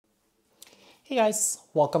Hey guys,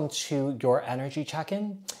 welcome to your energy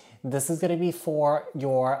check-in. This is going to be for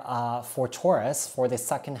your for Taurus for the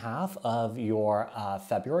second half of your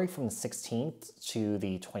February from the 16th to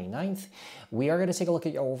the 29th. We are going to take a look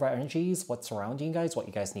at your overall energies, what's surrounding you guys, what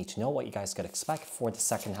you guys need to know, what you guys could expect for the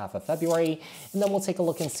second half of February, and then we'll take a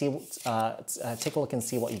look and see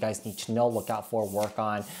what you guys need to know, look out for, work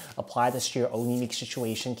on, apply this to your own unique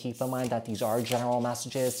situation. Keep in mind that these are general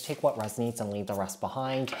messages. Take what resonates and leave the rest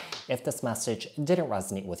behind. If this message didn't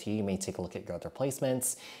resonate with you, you may take a look at your other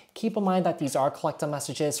placements. Keep in mind that these are collective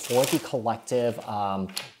messages for the collective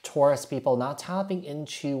Taurus people, not tapping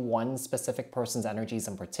into one specific person's energies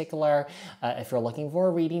in particular. If you're looking for a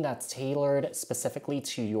reading that's tailored specifically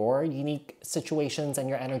to your unique situations and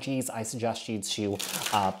your energies, I suggest you to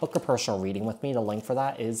book a personal reading with me. The link for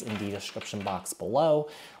that is in the description box below.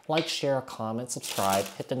 Like, share, comment, subscribe,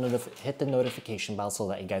 hit the notification bell so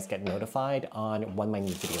that you guys get notified on when my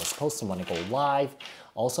new videos post and when I go live.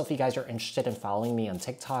 Also, if you guys are interested in following me on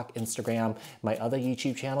TikTok, Instagram, my other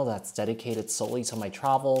YouTube channel that's dedicated solely to my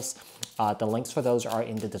travels, the links for those are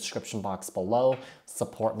in the description box below.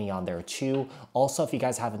 Support me on there too. Also, if you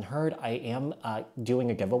guys haven't heard, I am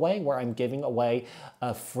doing a giveaway where I'm giving away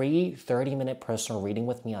a free 30-minute personal reading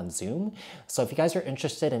with me on Zoom. So if you guys are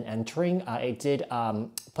interested in entering, I did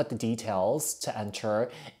put the details to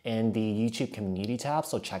enter in the YouTube community tab,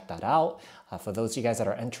 so check that out. For those of you guys that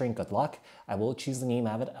are entering, good luck. I will choose the name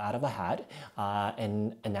out of a hat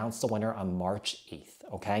and announce the winner on March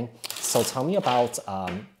 8th, okay? So tell me about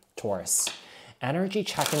Taurus. Energy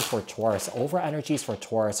check-in for Taurus, over energies for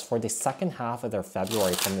Taurus for the second half of their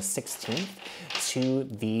February from the 16th to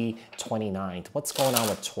the 29th. What's going on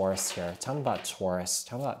with Taurus here? Tell me about Taurus.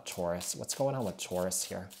 Tell me about Taurus. What's going on with Taurus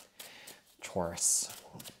here? Taurus.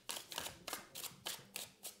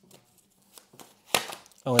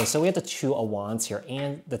 Okay, so we have the Two of Wands here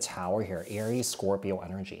and the Tower here, Aries, Scorpio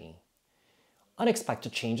energy.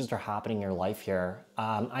 Unexpected changes are happening in your life here.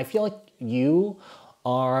 I feel like you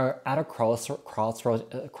are at a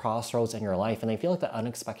crossroads in your life, and I feel like the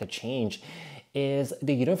unexpected change is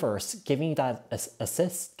the universe giving you that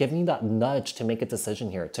assist, giving you that nudge to make a decision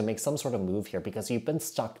here, to make some sort of move here, because you've been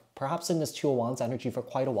stuck perhaps in this Two of Wands energy for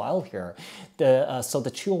quite a while here. So the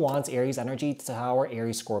Two of Wands, Aries energy, Tower,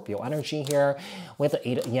 Aries, Scorpio energy here, with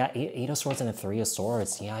the Eight of Swords and the Three of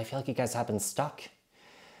Swords. Yeah, I feel like you guys have been stuck.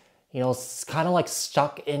 You know, it's kind of like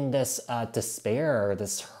stuck in this despair,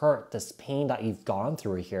 this hurt, this pain that you've gone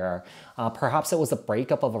through here. Perhaps it was a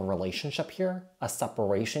breakup of a relationship here, a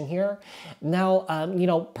separation here. Now, you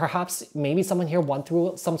know, perhaps maybe someone here went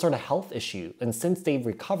through some sort of health issue, and since they've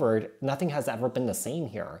recovered, nothing has ever been the same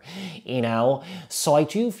here, you know? So I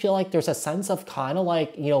do feel like there's a sense of kind of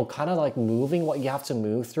like, you know, kind of like moving what you have to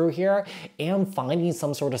move through here and finding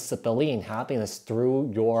some sort of stability and happiness through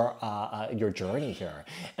your journey here.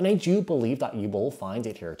 And I do believe that you will find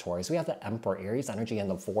it here, Taurus. We have the Emperor, Aries energy, and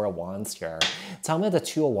the Four of Wands here. Tell me the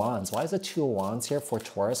Two of Wands. Why is the Two of Wands here for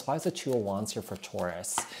Taurus? Why is the Two of Wands here for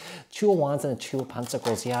Taurus? Two of Wands and the Two of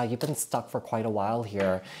Pentacles. Yeah, you've been stuck for quite a while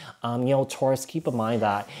here. You know, Taurus, keep in mind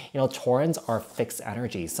that, you know, Taurans are fixed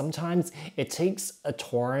energy. Sometimes it takes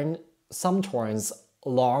some Taurans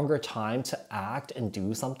longer time to act and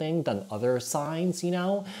do something than other signs, you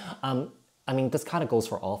know? I mean, this kind of goes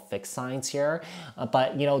for all fixed signs here,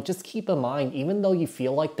 but, you know, just keep in mind, even though you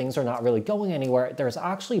feel like things are not really going anywhere, there's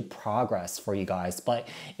actually progress for you guys, but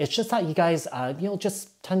it's just that you guys, you know,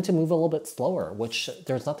 just tend to move a little bit slower, which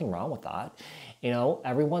there's nothing wrong with that. You know,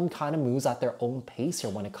 everyone kind of moves at their own pace here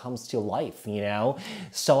when it comes to life, you know?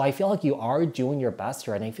 So I feel like you are doing your best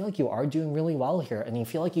here, and I feel like you are doing really well here, and you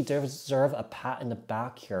feel like you deserve a pat in the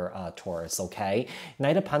back here, Taurus, okay?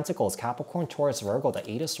 Knight of Pentacles, Capricorn, Taurus, Virgo, the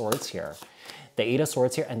Eight of Swords here. The Eight of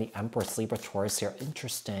Swords here and the Empress, Libra, Taurus here.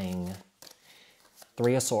 Interesting.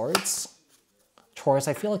 Three of Swords. Taurus,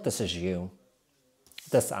 I feel like this is you.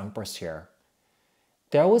 This Empress here.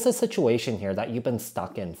 There was a situation here that you've been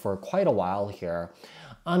stuck in for quite a while here.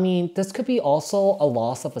 I mean, this could be also a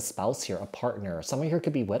loss of a spouse here, a partner. Someone here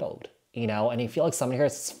could be widowed, you know, and I feel like someone here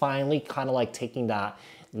is finally kind of like taking that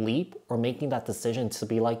leap or making that decision to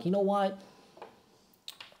be like, you know what?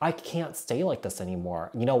 I can't stay like this anymore.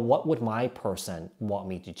 You know, what would my person want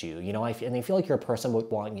me to do? You know, and I feel like your person would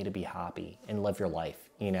want you to be happy and live your life,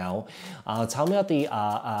 you know? Tell me about the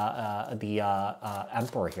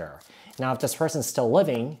Emperor here. Now, if this person's still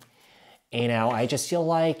living, you know, I just feel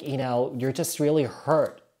like, you know, you're just really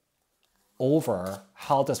hurt over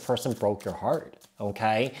how this person broke your heart,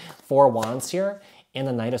 okay? Four of Wands here and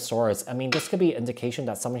the Knight of Swords. I mean, this could be an indication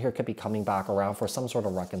that someone here could be coming back around for some sort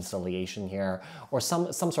of reconciliation here, or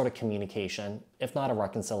some sort of communication, if not a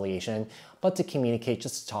reconciliation, but to communicate,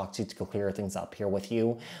 just to talk to clear things up here with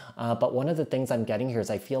you. But one of the things I'm getting here is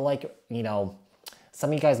I feel like, you know,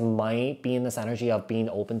 some of you guys might be in this energy of being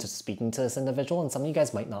open to speaking to this individual, and some of you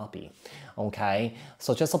guys might not be, okay?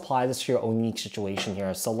 So just apply this to your own unique situation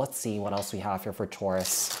here. So let's see what else we have here for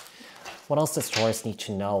Taurus. What else does Taurus need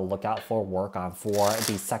to know, look out for, work on for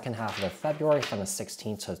the second half of February from the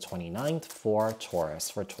 16th to the 29th for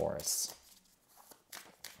Taurus,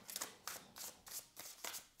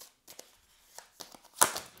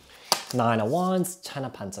 Nine of Wands, Ten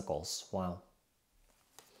of Pentacles. Wow.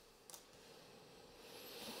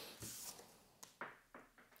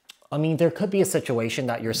 I mean, there could be a situation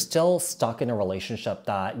that you're still stuck in a relationship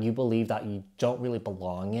that you believe that you don't really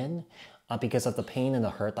belong in because of the pain and the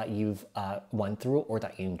hurt that you've went through or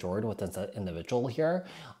that you endured with this individual here.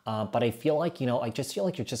 But I feel like, you know, I just feel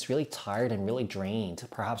like you're just really tired and really drained,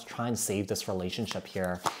 perhaps trying to save this relationship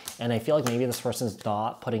here. And I feel like maybe this person's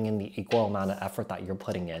not putting in the equal amount of effort that you're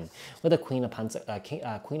putting in. With the Queen of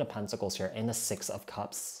Pentacles here and the Six of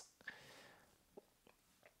Cups.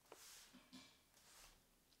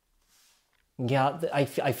 Yeah, I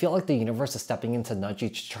feel like the universe is stepping in to nudge you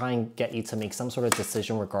to try and get you to make some sort of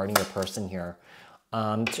decision regarding your person here.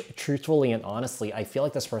 Truthfully and honestly, I feel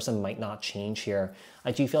like this person might not change here.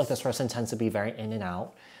 I do feel like this person tends to be very in and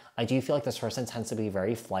out. I do feel like this person tends to be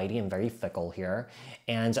very flighty and very fickle here.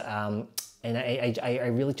 And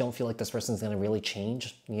I really don't feel like this person's going to really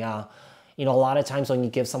change. Yeah. You know, a lot of times when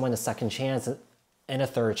you give someone a second chance and a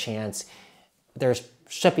third chance, there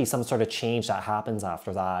should be some sort of change that happens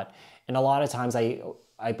after that. And a lot of times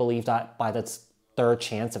I believe that by the third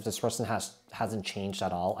chance, if this person hasn't changed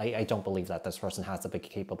at all, I don't believe that this person has the big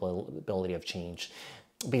capability of change.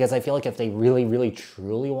 Because I feel like if they really, really,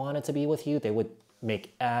 truly wanted to be with you, they would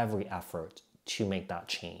make every effort to make that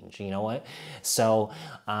change. You know what? So,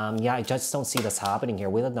 yeah, I just don't see this happening here.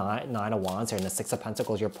 With the Nine of Wands here and the Six of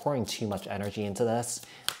Pentacles, you're pouring too much energy into this.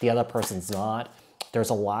 The other person's not. There's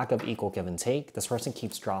a lack of equal give and take. This person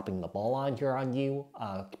keeps dropping the ball on you.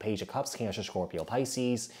 Page of Cups, Cancer, Scorpio,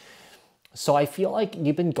 Pisces. So I feel like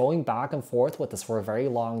you've been going back and forth with this for a very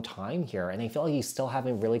long time here. And I feel like you still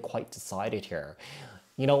haven't really quite decided here.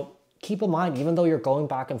 You know, keep in mind, even though you're going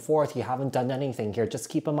back and forth, you haven't done anything here. Just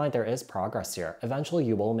keep in mind there is progress here. Eventually,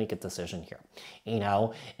 you will make a decision here. You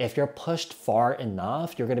know, if you're pushed far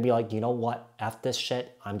enough, you're going to be like, you know what? F this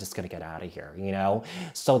shit. I'm just going to get out of here, you know?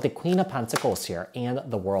 So the Queen of Pentacles here and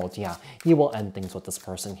the World, yeah, you will end things with this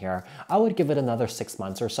person here. I would give it another 6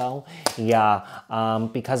 months or so. Yeah,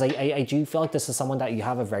 because I do feel like this is someone that you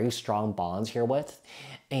have a very strong bond here with.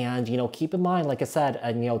 And, you know, keep in mind, like I said,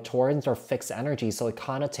 and, you know, Taurans are fixed energy, so it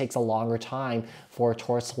kind of takes a longer time for a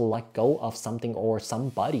Taurus to let go of something or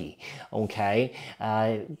somebody, okay?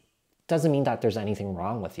 Doesn't mean that there's anything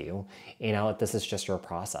wrong with you. You know, this is just your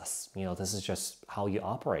process. You know, this is just how you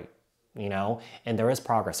operate, you know? And there is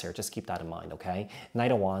progress here. Just keep that in mind, okay?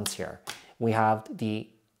 Knight of Wands here. We have the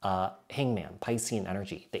Hangman, Piscean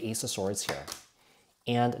energy, the Ace of Swords here,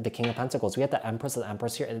 and the King of Pentacles. We have the Empress and the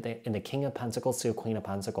Empress here, and the King of Pentacles to the Queen of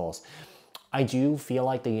Pentacles. I do feel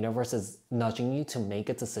like the universe is nudging you to make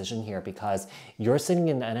a decision here because you're sitting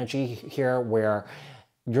in the energy here where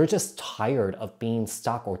you're just tired of being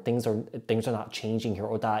stuck, or things are not changing here,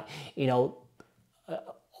 or that, you know,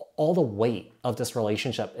 all the weight of this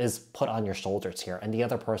relationship is put on your shoulders here, and the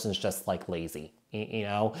other person's just like lazy, you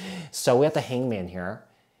know? So we have the Hangman here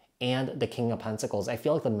and the King of Pentacles. I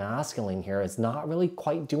feel like the masculine here is not really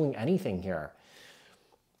quite doing anything here.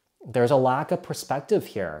 There's a lack of perspective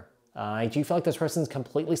here. I do feel like this person's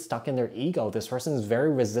completely stuck in their ego. This person is very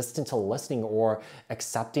resistant to listening or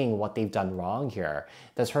accepting what they've done wrong here.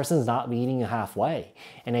 This person's not meeting halfway.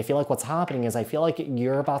 And I feel like what's happening is I feel like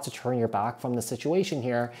you're about to turn your back from the situation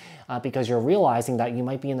here because you're realizing that you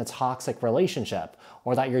might be in a toxic relationship,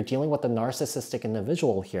 or that you're dealing with a narcissistic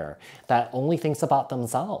individual here that only thinks about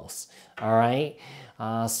themselves, all right?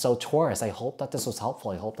 So Taurus, I hope that this was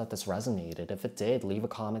helpful. I hope that this resonated. If it did, leave a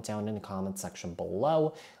comment down in the comment section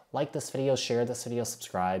below. Like this video, share this video,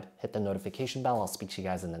 subscribe, hit the notification bell. I'll speak to you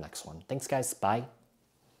guys in the next one. Thanks, guys. Bye.